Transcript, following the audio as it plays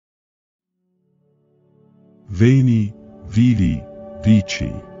Veni, Vidi,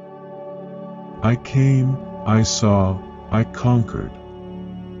 Vici. I came, I saw, I conquered.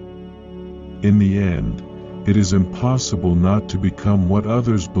 In the end, it is impossible not to become what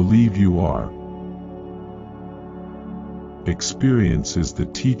others believe you are. Experience is the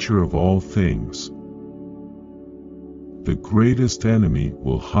teacher of all things. The greatest enemy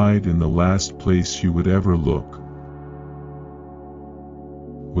will hide in the last place you would ever look.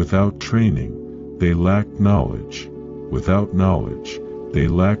 Without training, they lacked knowledge. Without knowledge, they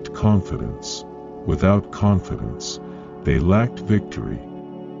lacked confidence. Without confidence, they lacked victory.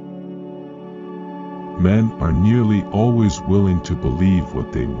 Men are nearly always willing to believe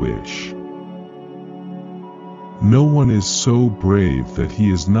what they wish. No one is so brave that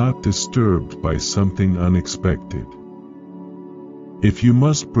he is not disturbed by something unexpected. If you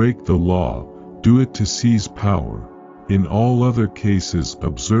must break the law, do it to seize power. In all other cases,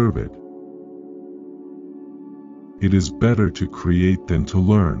 observe it. It is better to create than to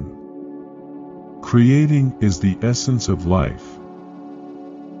learn. Creating is the essence of life.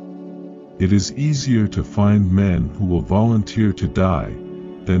 It is easier to find men who will volunteer to die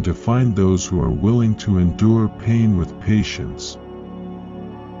than to find those who are willing to endure pain with patience.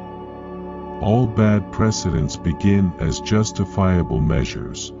 All bad precedents begin as justifiable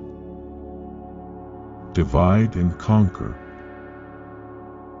measures. Divide and conquer.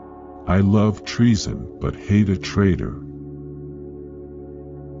 I love treason but hate a traitor.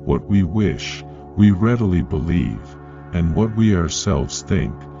 What we wish, we readily believe, and what we ourselves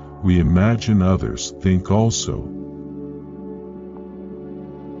think, we imagine others think also.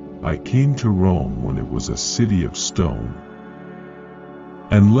 I came to Rome when it was a city of stone,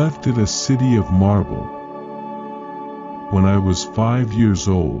 and left it a city of marble. When I was 5 years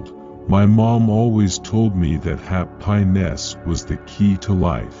old, my mom always told me that happiness was the key to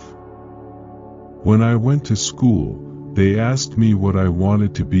life. When I went to school, they asked me what I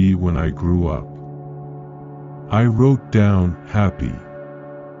wanted to be when I grew up. I wrote down happy.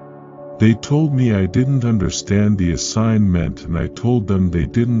 They told me I didn't understand the assignment, and I told them they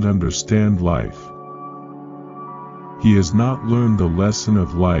didn't understand life. He has not learned the lesson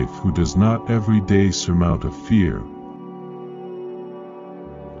of life who does not every day surmount a fear.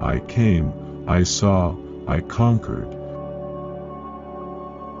 I came, I saw, I conquered.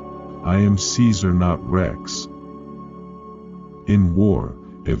 I am Caesar, not Rex. In war,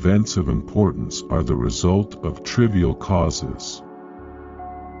 events of importance are the result of trivial causes.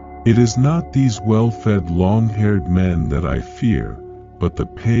 It is not these well-fed, long-haired men that I fear, but the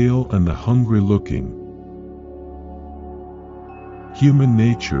pale and the hungry-looking. Human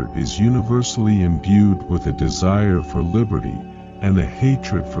nature is universally imbued with a desire for liberty and a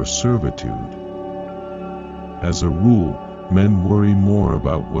hatred for servitude. As a rule, men worry more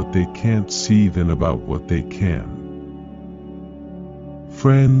about what they can't see than about what they can.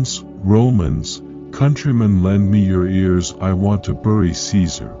 Friends, Romans, countrymen, lend me your ears. I want to bury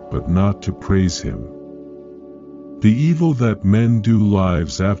Caesar, but not to praise him. The evil that men do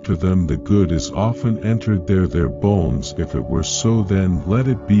lives after them, the good is often entered their bones. If it were so, then let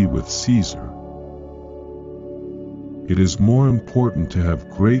it be with Caesar. It is more important to have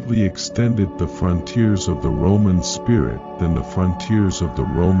greatly extended the frontiers of the Roman spirit than the frontiers of the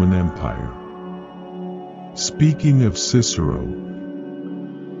Roman Empire. Speaking of Cicero,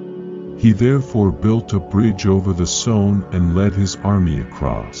 he therefore built a bridge over the Saône and led his army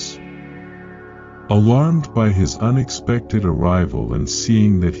across. Alarmed by his unexpected arrival and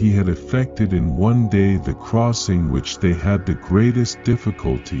seeing that he had effected in one day the crossing which they had the greatest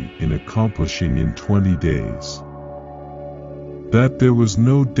difficulty in accomplishing in 20 days, that there was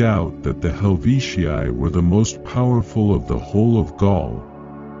no doubt that the Helvetii were the most powerful of the whole of Gaul,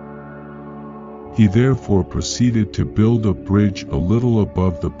 he therefore proceeded to build a bridge a little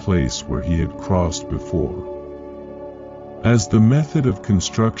above the place where he had crossed before. As the method of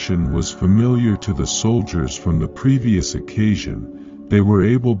construction was familiar to the soldiers from the previous occasion, they were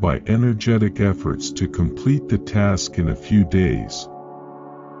able by energetic efforts to complete the task in a few days.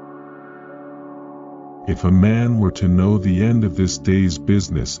 If a man were to know the end of this day's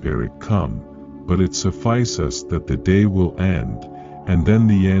business ere it come, but it suffice us that the day will end, and then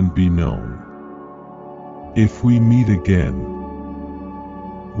the end be known. If we meet again,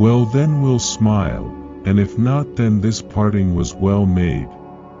 well, then we'll smile, and if not, then this parting was well made.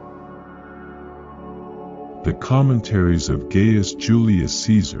 The commentaries of Gaius Julius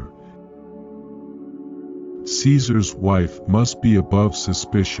Caesar. Caesar's wife must be above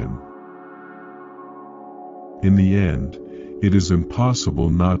suspicion. In the end, it is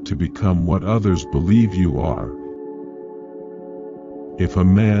impossible not to become what others believe you are. if a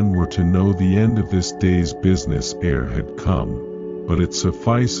man were to know the end of this day's business ere had come, but it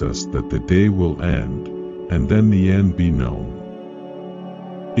suffice us that the day will end, and then the end be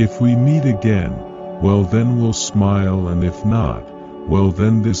known. If we meet again, well then we'll smile, and if not, well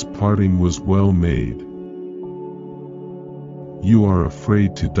then this parting was well made. You are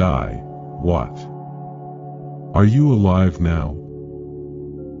afraid to die, what? Are you alive now?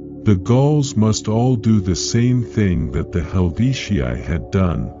 The Gauls must all do the same thing that the Helvetii had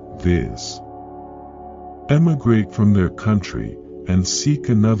done, viz. emigrate from their country, and seek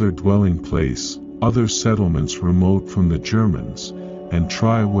another dwelling place, other settlements remote from the Germans, and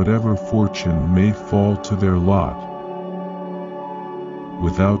try whatever fortune may fall to their lot.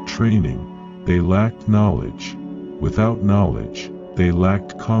 Without training, they lacked knowledge. Without knowledge, they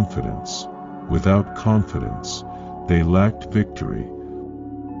lacked confidence. Without confidence, they lacked victory.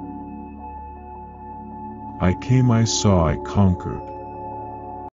 I came, I saw, I conquered.